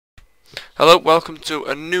Hello, welcome to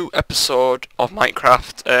a new episode of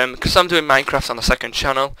Minecraft. Because I'm doing Minecraft on the second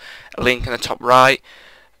channel, a link in the top right,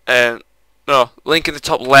 link in the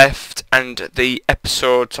top left, and the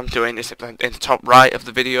episodes I'm doing is in the top right of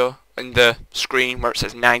the video, in the screen where it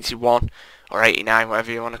says 91 or 89,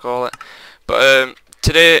 whatever you want to call it. But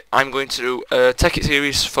today I'm going to do a Tekkit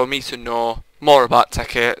series for me to know more about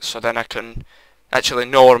Tekkit, so then I can actually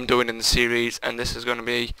know what I'm doing in the series, and this is going to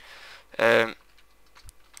be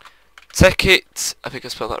Tekkit, I think I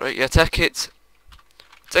spelled that right, yeah, Tekkit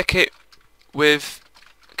with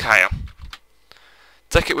Kyle.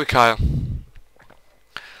 Tekkit with Kyle.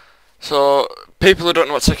 So, people who don't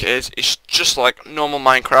know what Tekkit is, it's just like normal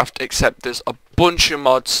Minecraft, except there's a bunch of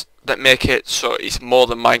mods that make it so it's more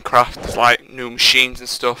than Minecraft. There's like new machines and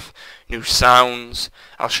stuff, new sounds.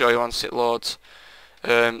 I'll show you once it loads.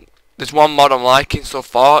 There's one mod I'm liking so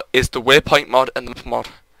far, is the waypoint mod and the map mod.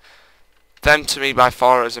 Them to me by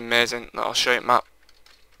far is amazing. I'll show you map.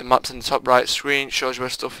 The map's in the top right screen, shows you where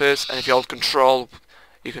stuff is, and if you hold control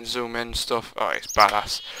you can zoom in stuff. Oh, it's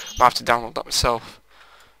badass. I'll have to download that myself.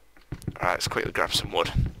 Alright, let's quickly grab some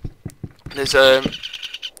wood. There's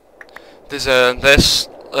this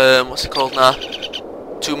what's it called now?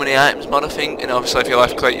 Too many items mod, I think, and obviously if you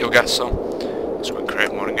left click you'll get some. Let's go and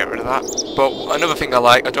create more and get rid of that. But another thing I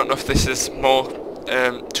like, I don't know if this is more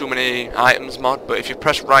too many items mod, but if you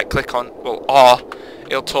press right click on, well, R,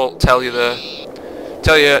 it'll tell you the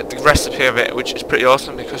recipe of it, which is pretty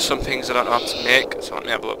awesome because some things I don't know how to make. So let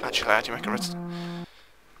me have a look. Actually, how do you make a redstone?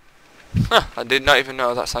 Huh, I did not even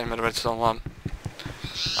know that's how you made a redstone lamp.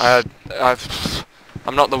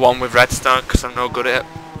 I'm not the one with redstone because I'm no good at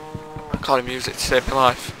it. I can't even use it to save my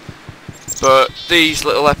life. But these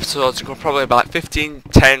little episodes are probably about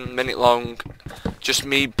 15-10 minute long, just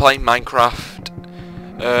me playing Minecraft.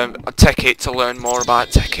 Tekkit, to learn more about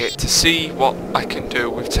Tekkit, to see what I can do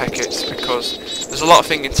with Tekkit, because there's a lot of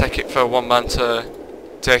things in Tekkit for one man to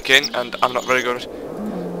take in, and I'm not very good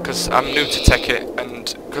because I'm new to Tekkit,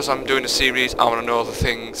 and because I'm doing a series I want to know the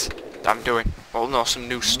things that I'm doing. I'll know some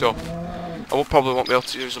new stuff. I will probably won't be able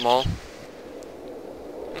to use them all.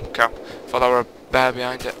 Okay, thought there were a bear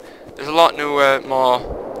behind it. There's a lot new, more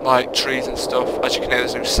like trees and stuff. As you can hear,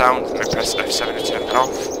 there's new sounds. Let me press F7 to turn that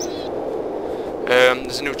off.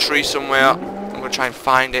 There's a new tree somewhere. I'm going to try and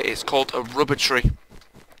find it. It's called a rubber tree,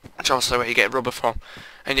 which is also where you get rubber from.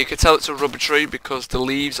 And you can tell it's a rubber tree because the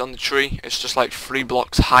leaves on the tree, it's just like 3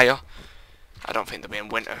 blocks higher. I don't think they'll be in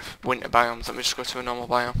winter biomes. Let me just go to a normal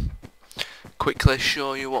biome. Quickly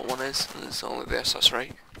show you what one is. It's only this, that's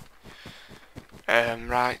right.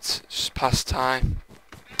 Right, just past time.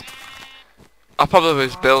 I probably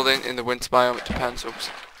was building in the winter biome, it depends. Oops.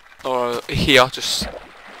 Or here, just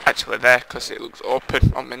actually there, because it looks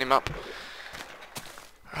open on minimap.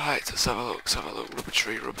 Right, let's have a look, Rubber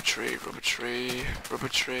tree, rubber tree, rubber tree, rubber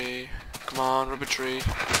tree. Come on, rubber tree.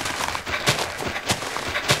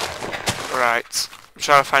 Right, I'm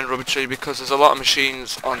trying to find rubber tree because there's a lot of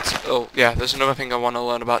machines on... oh, yeah, there's another thing I want to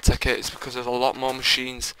learn about Tekkit, is because there's a lot more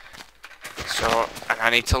machines. So, and I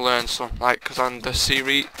need to learn some, like, because on the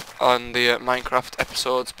series, on the Minecraft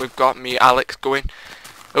episodes, we've got me, Alex, going.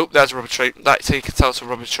 Oh, there's a rubber tree. That's how you can tell it's a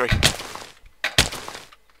rubber tree.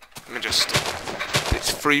 Let me just... it's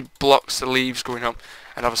 3 blocks of leaves going up,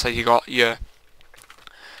 and obviously you got your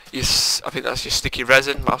I think that's your sticky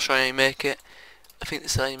resin. I'll show you how you make it. I think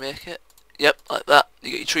that's how you make it. Yep, like that.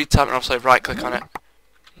 You get your tree tab and obviously right click on it.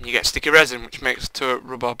 And you get sticky resin, which makes it to a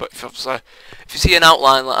rubber, but if you see an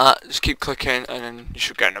outline like that, just keep clicking and then you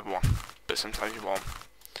should get another one. But sometimes you won't.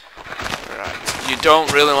 Right. You don't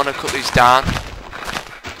really want to cut these down,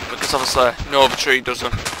 because obviously no other tree does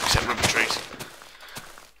them, except rubber trees.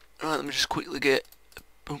 Right, let me just quickly get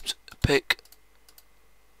a pick.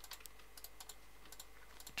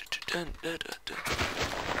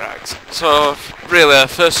 Right, so really,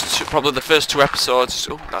 probably the first 2 episodes.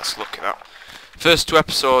 Oh, that's lucky that. First 2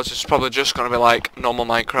 episodes is probably just gonna be like normal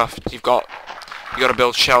Minecraft. You gotta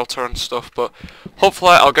build shelter and stuff, but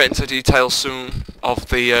hopefully I'll get into details soon of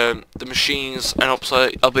the machines, and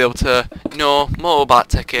hopefully I'll be able to know more about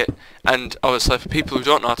Tekkit. And obviously for people who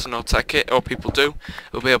don't know how to know Tekkit, or people do,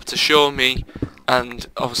 they'll be able to show me and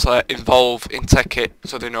obviously involve in Tekkit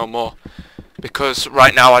so they know more. Because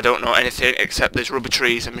right now I don't know anything except there's rubber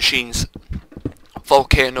trees and machines,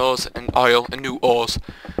 volcanoes and oil and new ores,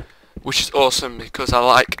 which is awesome because I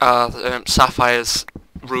like sapphires,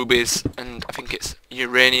 rubies, and I think it's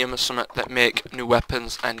uranium or something that make new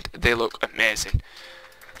weapons, and they look amazing.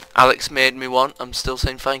 Alex made me one. I'm still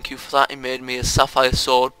saying thank you for that. He made me a sapphire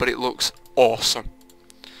sword, but it looks awesome.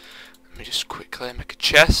 Let me just quickly make a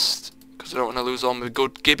chest because I don't want to lose all my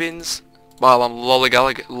good gibbons while I'm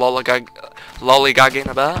lollygag lollygagging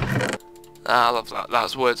about. Ah, I love that.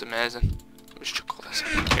 That word's amazing. Let's chuckle this.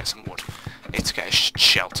 Get some wood. Need to get a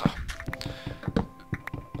shelter.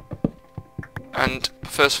 And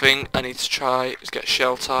first thing I need to try is get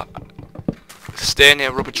shelter. Stay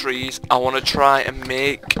near rubber trees. I want to try and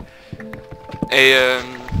make a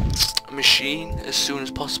machine as soon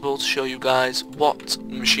as possible to show you guys what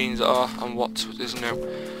machines are and what is new.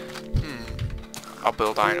 I'll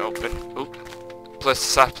build iron open. Oop. Place the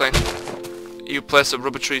sapling. You place a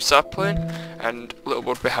rubber tree sapling and little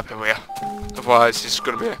would be happy with you. Otherwise it's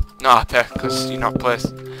going to be not happy because you're not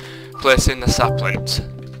placing the saplings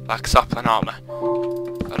like sapling armour.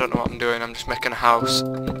 I don't know what I'm doing, I'm just making a house.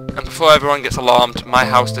 And before everyone gets alarmed, my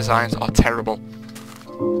house designs are terrible.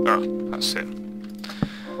 Oh, that's it.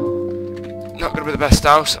 Not going to be the best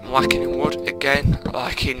house, I'm lacking in wood again.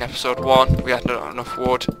 Like in episode 1, we had not enough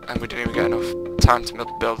wood and we didn't even get enough time to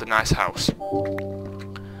build a nice house.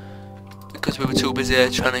 Because we were too busy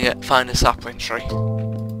trying to find a sapling tree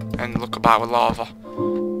and look about with lava.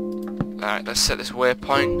 Alright, let's set this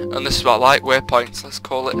waypoint, and this is what I like, waypoints. Let's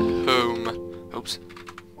call it home. Oops.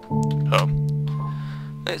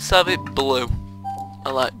 Home. Let's have it blue.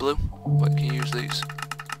 I like blue. What can you use these?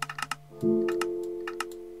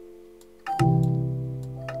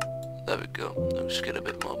 There we go. Let's just get a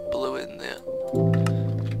bit more blue in there.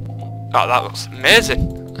 Oh, that looks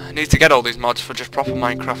amazing. I need to get all these mods for just proper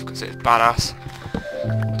Minecraft because it's badass.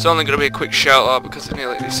 It's only going to be a quick shout out because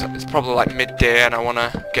it's probably like midday and I want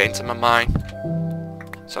to get into my mine.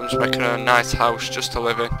 So I'm just making a nice house just to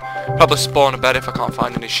live in. Probably spawn a bed if I can't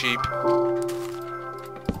find any sheep.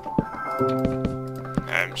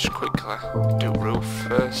 Just quickly do roof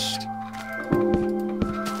first.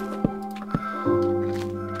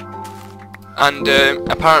 And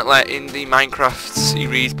apparently in the Minecraft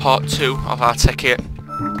series part 2 of our Tekkit,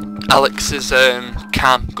 Alex's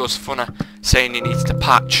cam goes funny, saying he needs to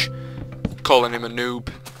patch, calling him a noob.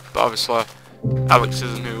 But obviously, Alex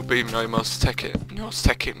is a noob, even though he knows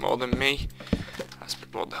Tekkit more than me. That's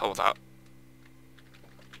what the hell was that?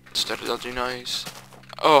 Instead of dodgy noise.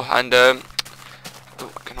 Oh, and oh,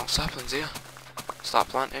 I can all saplings here. Start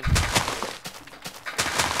planting.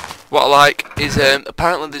 What I like is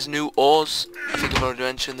apparently there's new ores. I think I've already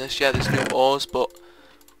mentioned this. Yeah, there's new ores, but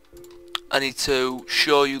I need to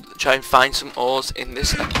show you, try and find some ores in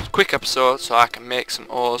this quick episode so I can make some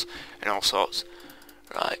ores and all sorts.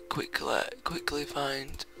 Right, quickly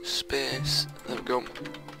find space. There we go.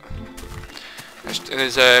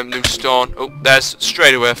 There's new stone. Oh, there's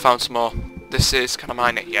straight away. Found some more. This is, can I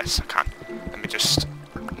mine it? Yes, I can. Let me just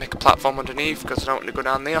make a platform underneath because I don't want to go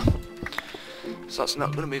down there. So that's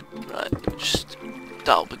not going to be right. Let me just,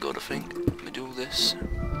 that'll be good, I think. Let me do this.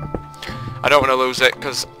 I don't want to lose it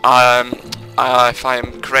because if I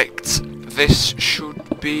am correct, this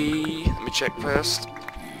should be. Let me check first.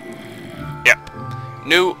 Yep.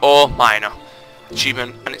 New ore miner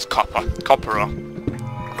achievement, and it's copper ore.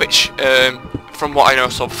 Which, from what I know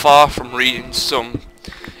so far, from reading some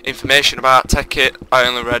information about Tekkit, I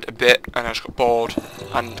only read a bit and I just got bored.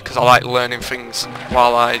 And because I like learning things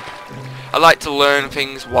while I like to learn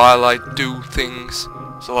things while I do things.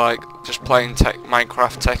 So like just playing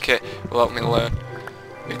Minecraft Tekkit will help me learn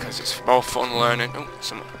because it's more fun learning. Oh,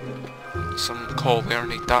 some coal there. I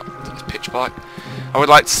need that. It's pitch black. I would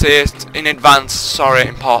like to say it in advance, sorry,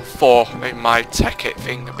 in part 4 in my Tekkit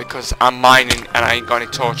thing because I'm mining and I ain't got any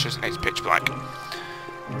torches and it's pitch black.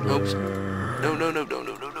 Oops. No.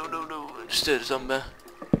 Just a zombie.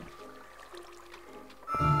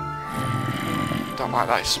 Don't like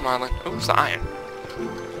that, he's smiling. Oh, it's the iron.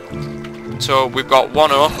 So we've got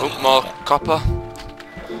 1 ore, oh, more copper.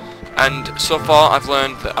 And so far I've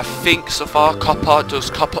learned that I think so far copper does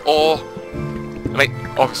copper ore. Like,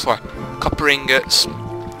 obviously, copper ingots,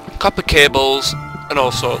 copper cables, and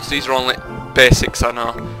all sorts. These are only basics I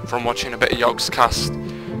know from watching a bit of Yogscast.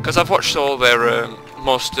 Because I've watched all their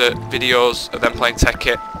most videos of them playing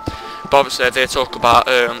Tekkit. But obviously they talk about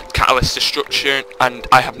catalyst destruction, and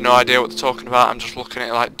I have no idea what they're talking about. I'm just looking at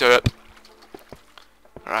it like dirt.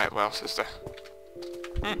 Right, what else is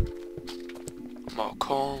there? More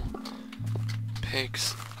coal.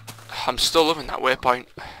 Pigs. I'm still loving that waypoint.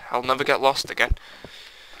 I'll never get lost again.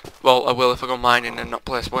 Well, I will if I go mining and not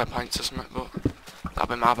place waypoints or something, but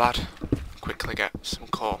that'll be my bad. Quickly get some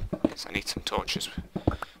coal. Yes, I need some torches.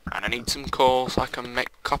 And I need some coal so I can make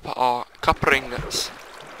copper ingots.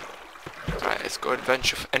 Right, let's go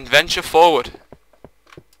adventure forward.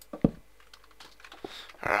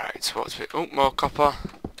 Right, so what's it? Oh, more copper.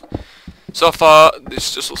 So far,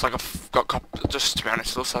 this just looks like I've got copper. Just to be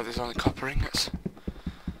honest, it looks like there's only copper ingots.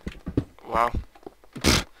 Wow.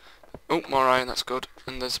 Oh, more iron, that's good.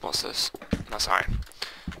 And there's, what's this? That's iron.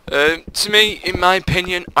 To me, in my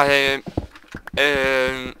opinion, pardon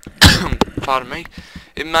me.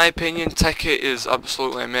 In my opinion, Tekkit is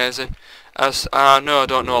absolutely amazing. As I know I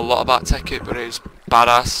don't know a lot about Tekkit, but it is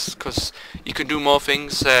badass because you can do more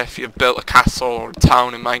things. If you've built a castle or a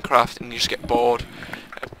town in Minecraft and you just get bored,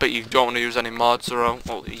 but you don't want to use any mods or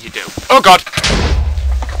well, you do. Oh God!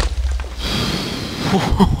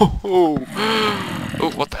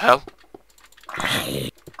 Oh, what the hell?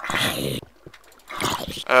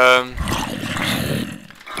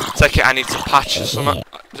 Tekkit, I need to patch or something.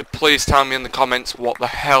 Please tell me in the comments what the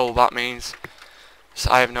hell that means. So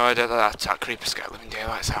I have no idea that creeper scared living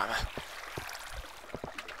daylights out of me.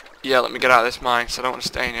 Yeah, let me get out of this mine, so I don't want to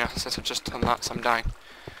stay in here since I've just done that, so I'm dying.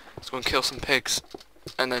 Let's go and kill some pigs.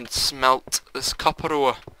 And then smelt this copper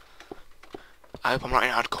ore. I hope I'm not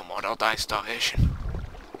in hardcore mode, I'll die of starvation.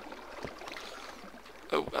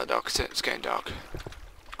 Oh, that dark, it's getting dark.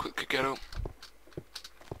 Quickly get up.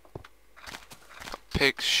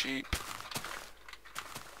 Pigs, sheep.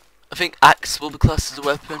 I think axe will be classed as a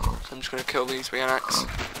weapon, so I'm just going to kill these with an axe.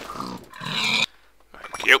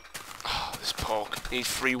 Thank you. Oh, this pork needs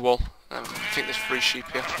free wool. I think there's free sheep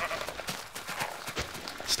here.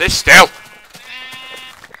 Stay still!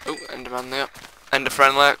 Oh, Enderman there. Ender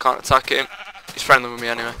friendly, I can't attack him. He's friendly with me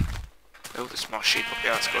anyway. Oh, there's more sheep up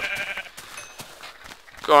here, that's good.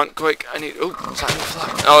 Go on, quick, I need... Oh, is that new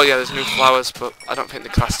flower? Oh yeah, there's new flowers, but I don't think the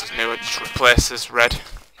class is new, it just replaces red.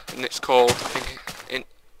 And it's called, I think,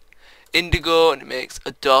 indigo, and it makes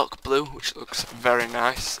a dark blue, which looks very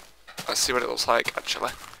nice. Let's see what it looks like,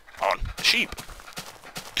 actually, on the sheep.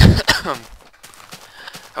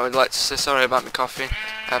 I would like to say sorry about my coffee.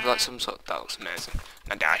 I have like some sort of... That looks amazing.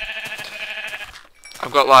 And I die.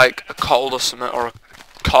 I've got like a cold or something, or a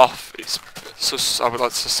cough. It's so I would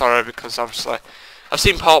like to say sorry because obviously I've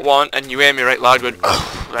seen part 1 and you hear me right loud going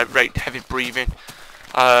like right heavy breathing.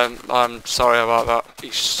 I'm sorry about that.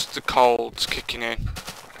 It's just the cold's kicking in.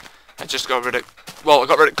 I just got rid of... Well, I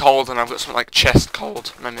got rid of cold and I've got something like chest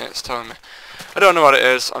cold. My mate's telling me. I don't know what it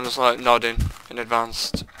is. I'm just like nodding in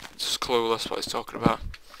advance. Just clueless what he's talking about.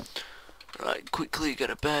 Right, quickly get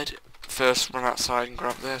a bed. First run outside and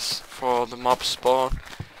grab this for the mob spawn.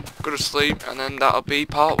 Go to sleep and then that'll be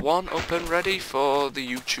part 1 up and ready for the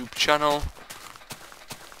YouTube channel.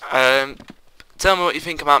 Tell me what you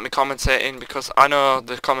think about me commentating, because I know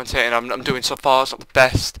the commentating I'm doing so far is not the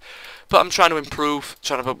best, but I'm trying to improve,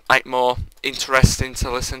 trying to make more interesting to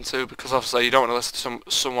listen to, because obviously you don't want to listen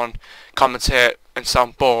to someone commentate and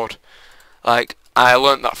sound bored. Like, I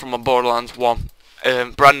learnt that from a Borderlands 1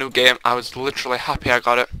 brand new game. I was literally happy I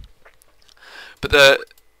got it, but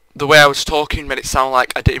the way I was talking made it sound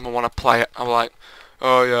like I didn't even want to play it. I'm like,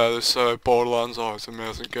 oh yeah, this Borderlands, oh it's an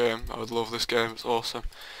amazing game, I would love this game, it's awesome.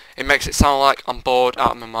 It makes it sound like I'm bored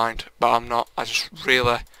out of my mind, but I'm not.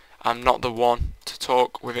 I'm not the one to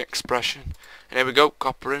talk with expression. And here we go,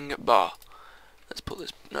 copper ingot bar. Let's put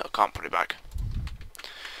this, no, I can't put it back.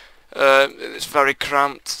 It's very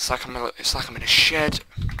cramped, it's like I'm in a shed.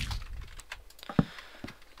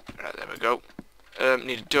 Right, there we go.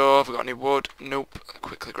 Need a door, have we got any wood? Nope, I'll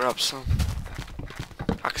quickly grab some.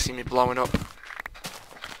 I can see me blowing up.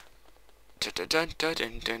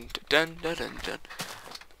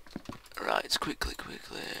 Right, quickly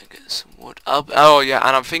get some wood. Oh yeah,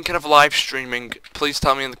 and I'm thinking of live streaming. Please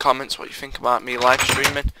tell me in the comments what you think about me live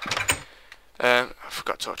streaming. I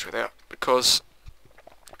forgot to talk to you there, because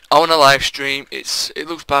I want to live stream. It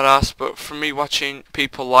looks badass, but for me watching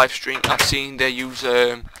people live stream, I've seen they use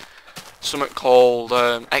something called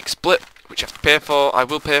XSplit, which you have to pay for. I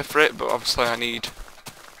will pay for it, but obviously I need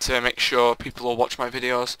to make sure people will watch my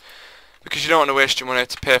videos, because you don't want to waste your money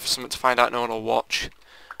to pay for something to find out no one will watch.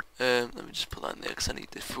 Let me just put that in there because I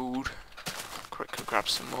need the food. Quickly grab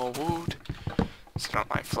some more wood. So I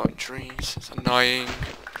don't like floating trees. It's annoying.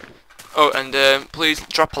 Oh, and please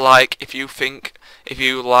drop a like if you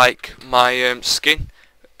like my skin.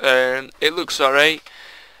 It looks alright.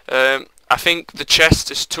 I think the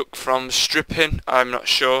chest is took from stripping. I'm not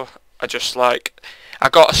sure. I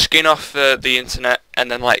got a skin off the internet,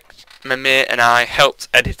 and then like my mate and I helped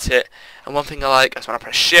edit it. And one thing I like is when I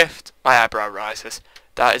press shift, my eyebrow rises.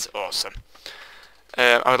 That is awesome.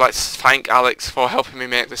 I would like to thank Alex for helping me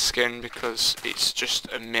make this skin, because it's just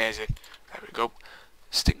amazing. There we go.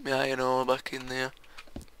 Stick my iron ore back in there.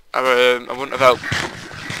 I wouldn't have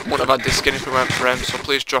had this skin if it weren't for him, so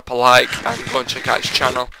please drop a like and go and check out his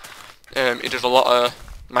channel. He does a lot of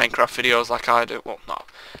Minecraft videos like I do. Well, not.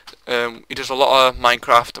 He does a lot of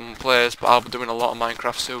Minecraft and plays, but I'll be doing a lot of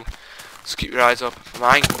Minecraft soon. So keep your eyes up for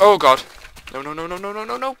mine. Oh god.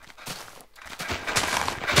 No.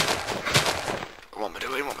 What am I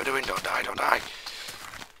doing? What am I doing? Don't die, don't die.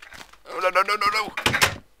 Oh, no, no, no, no, no.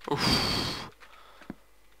 Oof.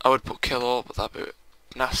 I would put kill all, but that'd be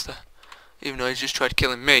nasty. Even though he's just tried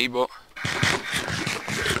killing me, but...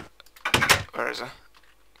 Where is he?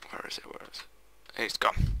 Where is it? Where is it? He's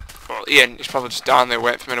gone. Well, Ian, he's probably just down there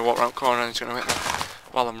waiting for me to walk around the corner and he's going to hit me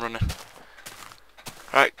while I'm running.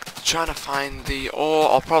 Right, trying to find the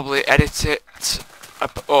ore. I'll probably edit it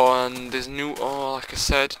up on there's new ore, like I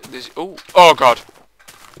said. There's oh god.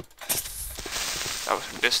 That was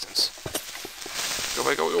from distance. Go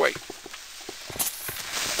away, go away.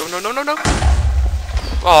 No, no, no, no, no.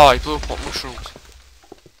 Oh, he blew up on mushrooms.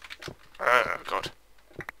 Oh god.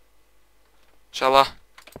 Shall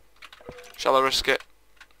I risk it?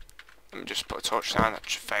 Let me just put a torch down. That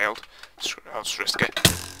failed. I'll just risk it.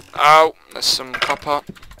 Oh, there's some copper.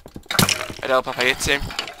 It'd help if I hit him.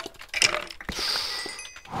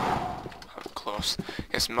 Close.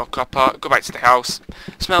 Get some more copper. Go back to the house.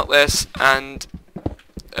 Smelt this and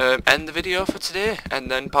end the video for today.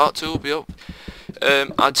 And then part 2 will be up.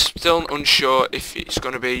 I'm still unsure if it's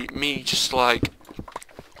going to be me just like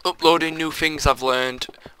uploading new things I've learned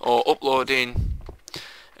or uploading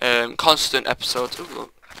constant episodes.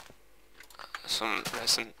 Some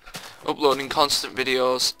resin. Uploading constant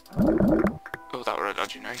videos. Oh, that were a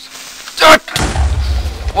dodgy noise.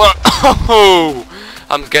 What? Oh,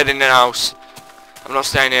 I'm getting in the house. I'm not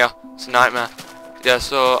staying here. It's a nightmare. Yeah,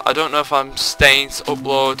 so I don't know if I'm staying to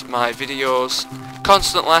upload my videos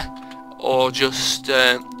constantly or just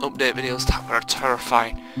update videos. That were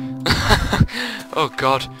terrifying. Oh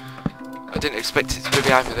god, I didn't expect it to be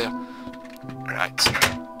behind me there. Right,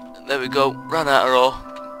 there we go. Ran out of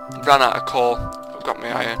ore. Ran out of coal. I've got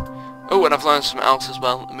my iron. Oh, and I've learned something else as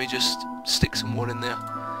well. Let me just stick some wood in there.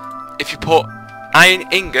 If you put iron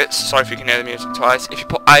ingots, sorry if you can hear the music twice, if you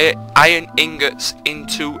put iron ingots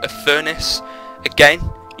into a furnace, again,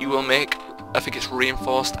 you will make, I think it's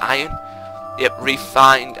reinforced iron. Yep,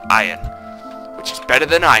 refined iron. Which is better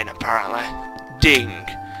than iron, apparently. Ding.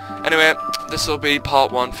 Anyway, this will be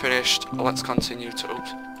part 1 finished. Let's continue to...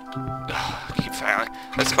 Oops. I keep failing.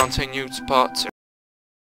 Let's continue to part 2.